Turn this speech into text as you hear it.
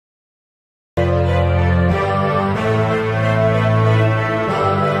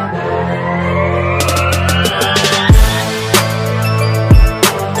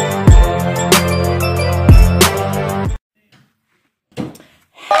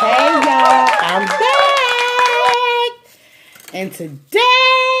And today,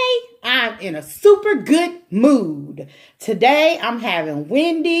 I'm in a super good mood. Today, I'm having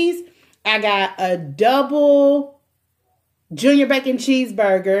Wendy's. I got a double junior bacon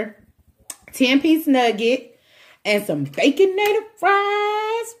cheeseburger, 10-piece nugget, and some baconated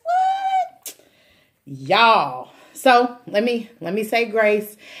fries. What? Y'all. So, let me say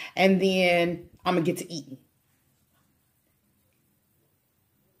grace, and then I'm going to get to eating.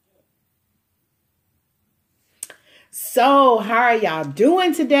 So, how are y'all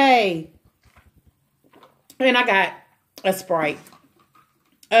doing today? And I got a Sprite.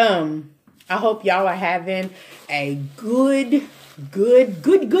 I hope y'all are having a good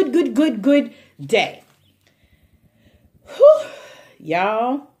day. Whew.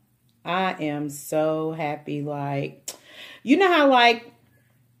 Y'all, I am so happy. Like, you know how like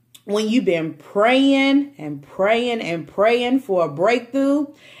when you've been praying and praying and praying for a breakthrough,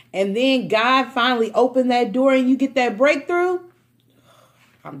 and then God finally opened that door and you get that breakthrough?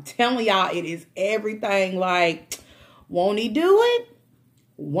 I'm telling y'all, it is everything. Like, won't he do it?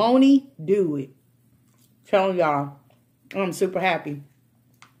 Won't he do it? Telling y'all, I'm super happy.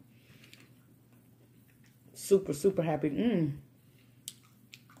 Super happy.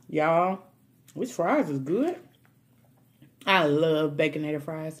 Y'all, this fries is good. I love baconated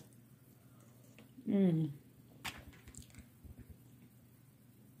fries.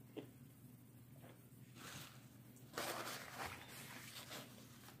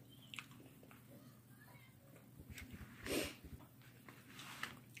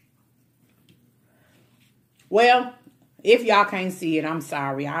 Well, if y'all can't see it, I'm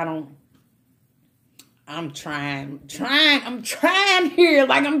sorry. I'm trying here.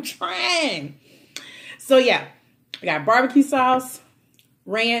 Like, I'm trying. So, yeah. I got barbecue sauce,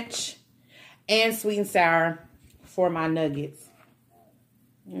 ranch, and sweet and sour for my nuggets.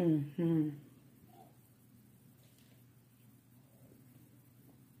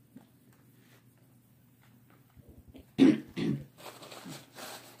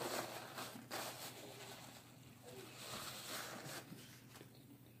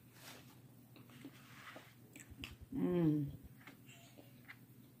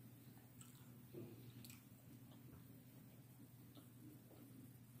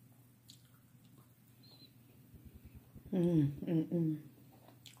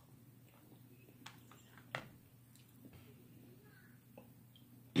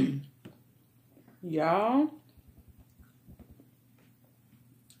 Y'all.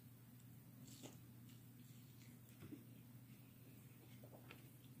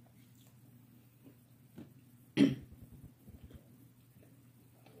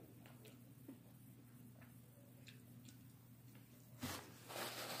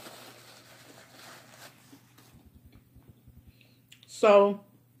 So,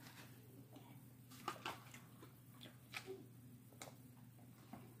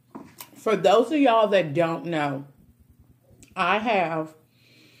 for those of y'all that don't know, I have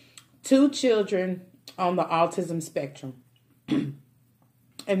 2 children on the autism spectrum. And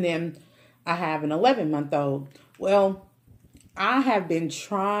then I have an 11-month-old. Well, I have been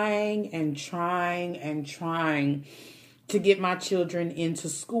trying to get my children into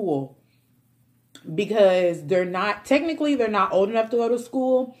school because they're not old enough to go to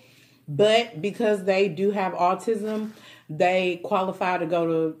school, but because they do have autism, they qualify to go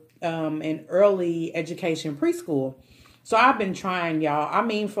to an early education preschool. So I've been trying, y'all. I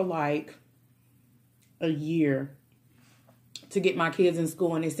mean, for like a year to get my kids in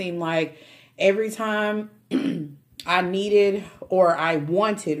school. And it seemed like every time I needed, or I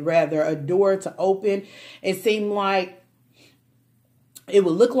wanted rather, a door to open, it seemed like it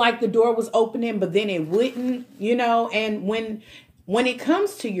would look like the door was opening, but then it wouldn't, you know. And when it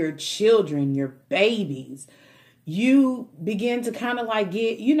comes to your children, your babies, you begin to kind of like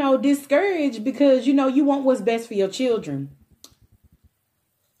get, you know, discouraged because, you know, you want what's best for your children.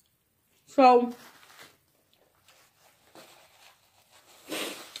 So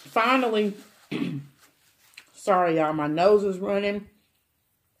finally, sorry, y'all, my nose is running.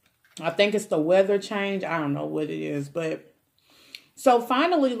 I think it's the weather change. I don't know what it is, but so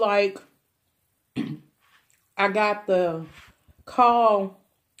finally, like, I got the call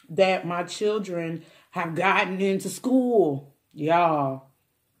that my children have gotten into school. Y'all,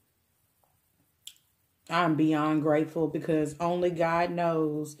 I'm beyond grateful because only God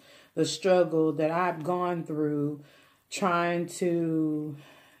knows the struggle that I've gone through trying to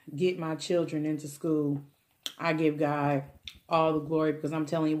get my children into school. I give God all the glory because I'm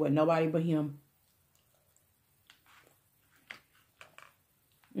telling you what, nobody but him.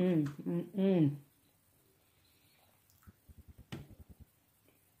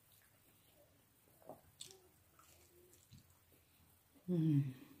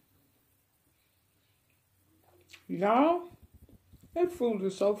 Y'all, that food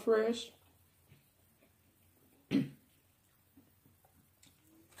is so fresh.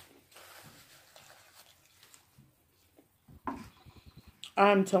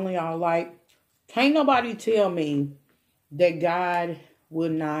 I'm telling y'all, like, can't nobody tell me that God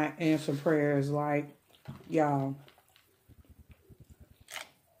would not answer prayers. Like, y'all.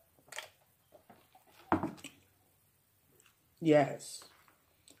 Yes.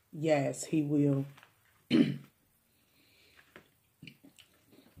 Yes, he will. And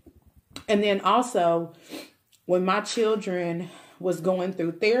then also, when my children was going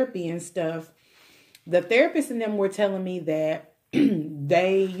through therapy and stuff, the therapist and them were telling me that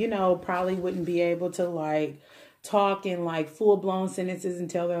they, you know, probably wouldn't be able to like talk in like full-blown sentences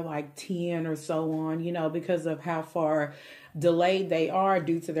until they're like 10 or so on, you know, because of how far delayed they are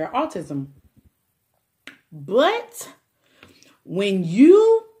due to their autism. But when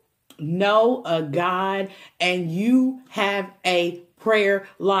you know a God and you have a prayer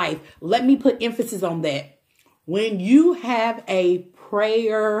life, let me put emphasis on that. When you have a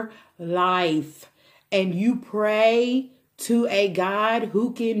prayer life and you pray to a God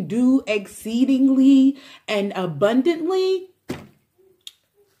who can do exceedingly and abundantly,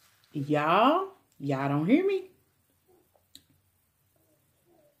 y'all don't hear me.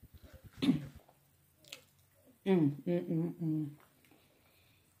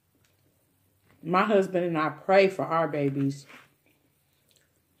 My husband and I pray for our babies.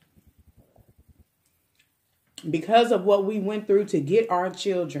 Because of what we went through to get our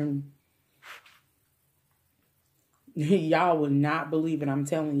children, y'all would not believe it, I'm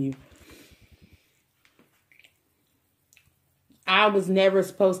telling you. I was never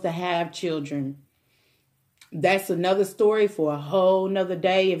supposed to have children. That's another story for a whole nother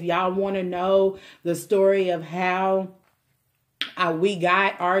day. If y'all want to know the story of how we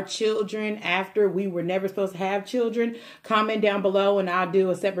got our children after we were never supposed to have children, comment down below and I'll do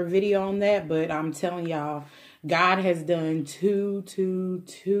a separate video on that. But I'm telling y'all, God has done too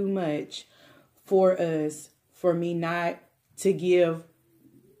much for us, for me not to give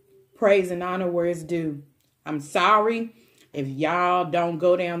praise and honor where it's due. I'm sorry if y'all don't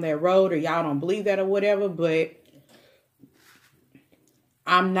go down that road or y'all don't believe that or whatever, but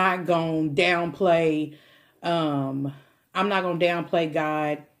I'm not going to downplay,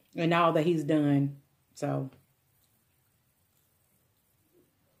 God and all that he's done. So,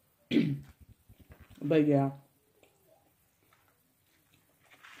 but yeah.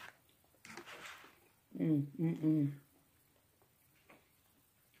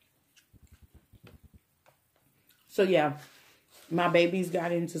 So yeah, my babies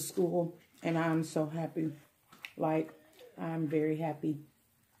got into school and I'm so happy. Like, I'm very happy.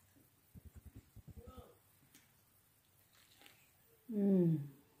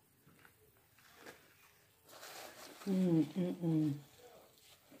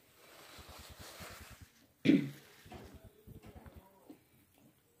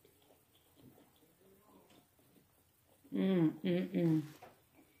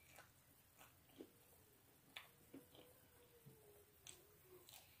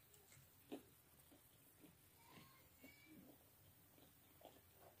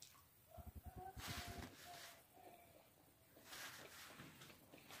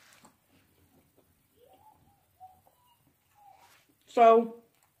 So,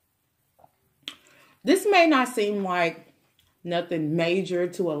 this may not seem like nothing major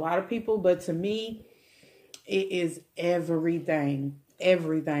to a lot of people, but to me, it is everything.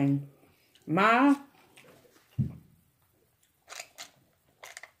 Everything. My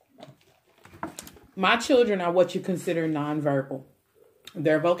children are what you consider nonverbal.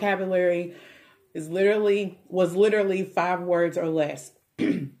 Their vocabulary was literally 5 words or less.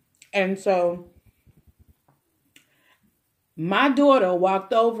 And so my daughter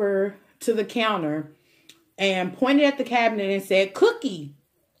walked over to the counter and pointed at the cabinet and said, "Cookie."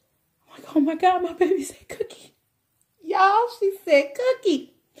 I'm like, oh my God, my baby said cookie. Y'all, she said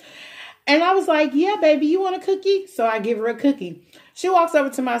cookie. And I was like, yeah, baby, you want a cookie? So I give her a cookie. She walks over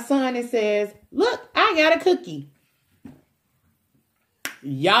to my son and says, "Look, I got a cookie."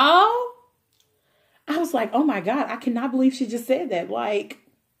 Y'all, I was like, oh my God, I cannot believe she just said that. Like,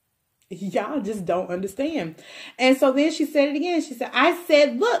 y'all just don't understand. And so then she said it again. She said, "I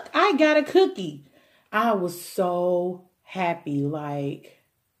said, look, I got a cookie." I was so happy. Like,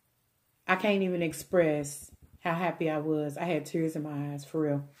 I can't even express how happy I was. I had tears in my eyes, for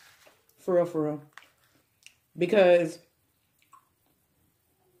real. For real, for real. Because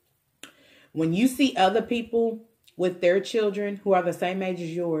when you see other people with their children who are the same age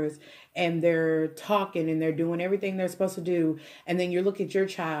as yours, and they're talking and they're doing everything they're supposed to do, and then you look at your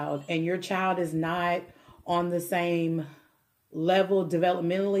child and your child is not on the same level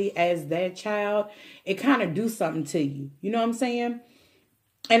developmentally as that child, it kind of do something to you. You know what I'm saying?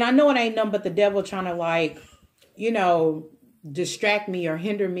 And I know it ain't nothing but the devil trying to, like, you know, distract me or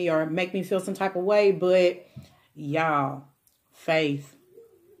hinder me or make me feel some type of way. But y'all, faith.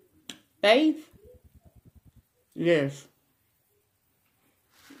 Faith? Yes.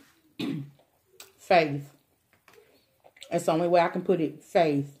 Faith. That's the only way I can put it.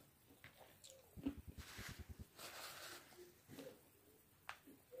 Faith.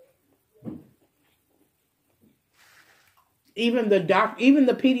 Even the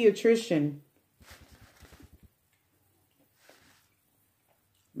pediatrician,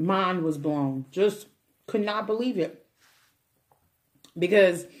 mind was blown. Just could not believe it.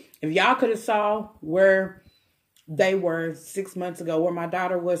 Because if y'all could have saw where they were 6 months ago, where my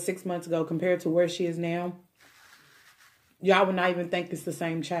daughter was 6 months ago compared to where she is now, y'all would not even think it's the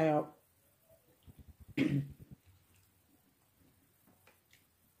same child.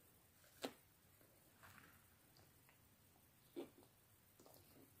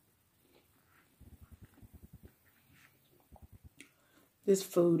 This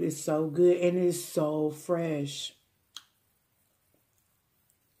food is so good and it is so fresh.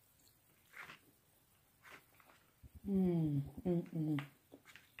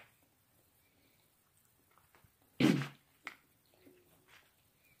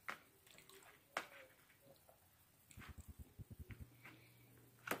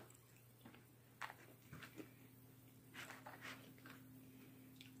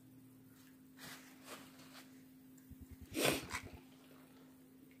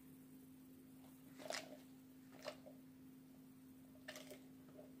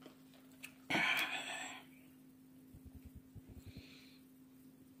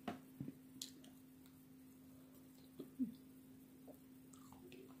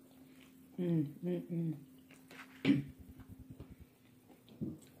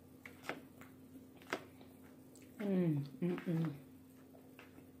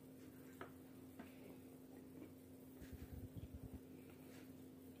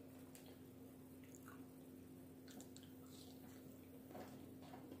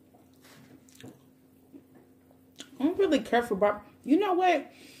 I don't really care for you know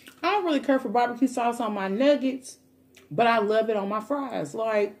what? I don't really care for barbecue sauce on my nuggets, but I love it on my fries.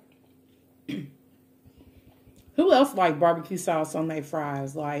 Like, who else like barbecue sauce on their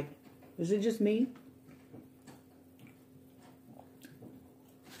fries? Like, is it just me?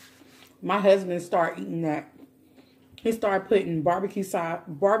 My husband started eating that. He started putting barbecue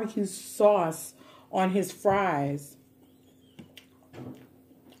sauce on his fries.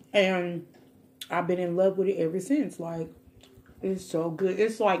 And I've been in love with it ever since. Like, it's so good.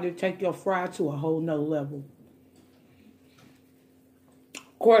 It's like to take your fry to a whole nother level.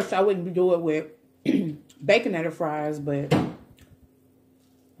 Of course, I wouldn't do it with baconator fries, but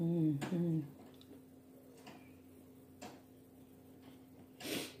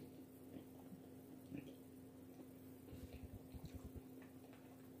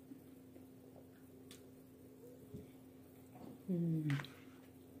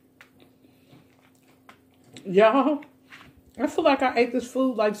y'all, I feel like I ate this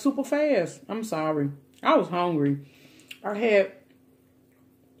food like super fast. I'm sorry. I was hungry. I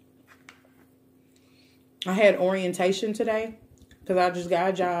had orientation today because I just got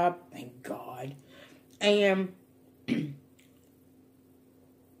a job. Thank God. And they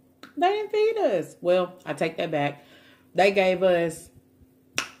didn't feed us. Well, I take that back. They gave us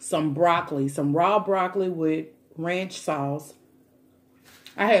some broccoli, some raw broccoli with ranch sauce.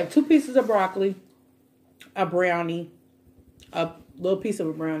 I had 2 pieces of broccoli, a brownie, a little piece of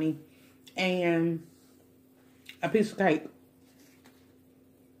a brownie, and a piece of cake.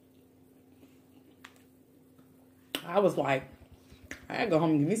 I was like, I gotta go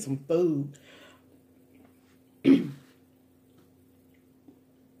home and give me some food.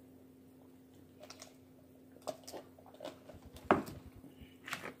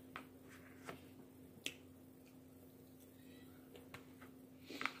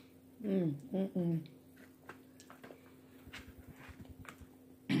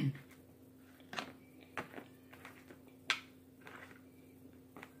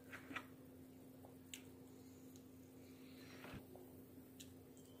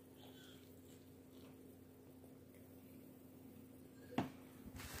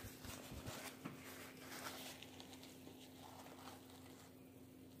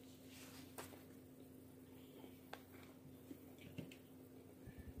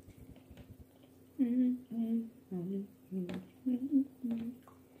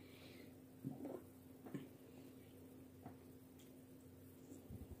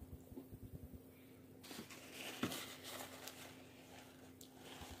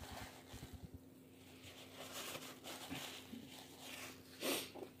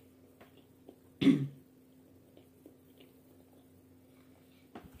 Mm,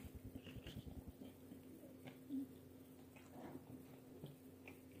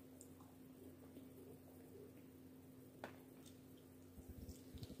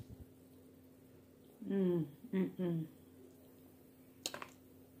 mm, mm.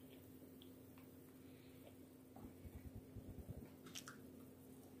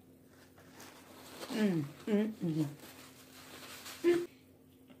 Mm, mm, mm.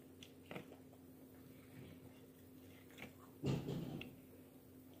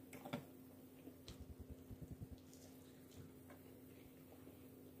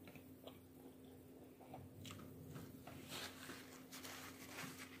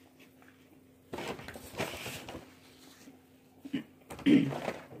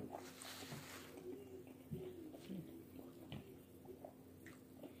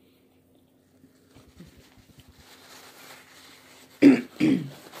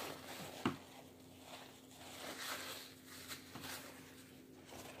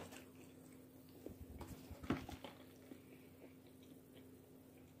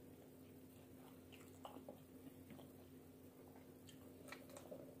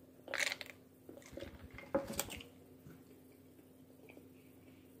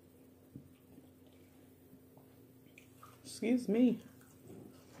 Excuse me.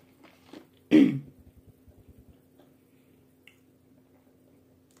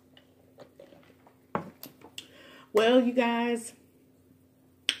 Well, you guys,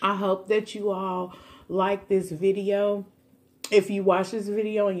 I hope that you all like this video. If you watch this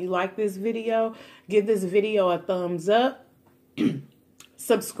video and you like this video, give this video a thumbs up.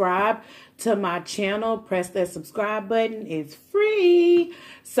 Subscribe to my channel. Press that subscribe button. It's free.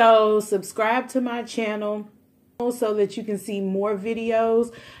 So subscribe to my channel so that you can see more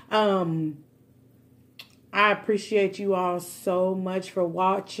videos. I appreciate you all so much for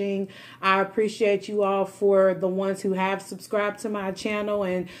watching. I appreciate you all for the ones who have subscribed to my channel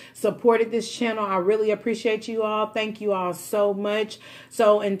and supported this channel. I really appreciate you all. Thank you all so much.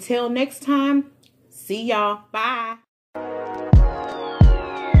 So until next time, see y'all. Bye.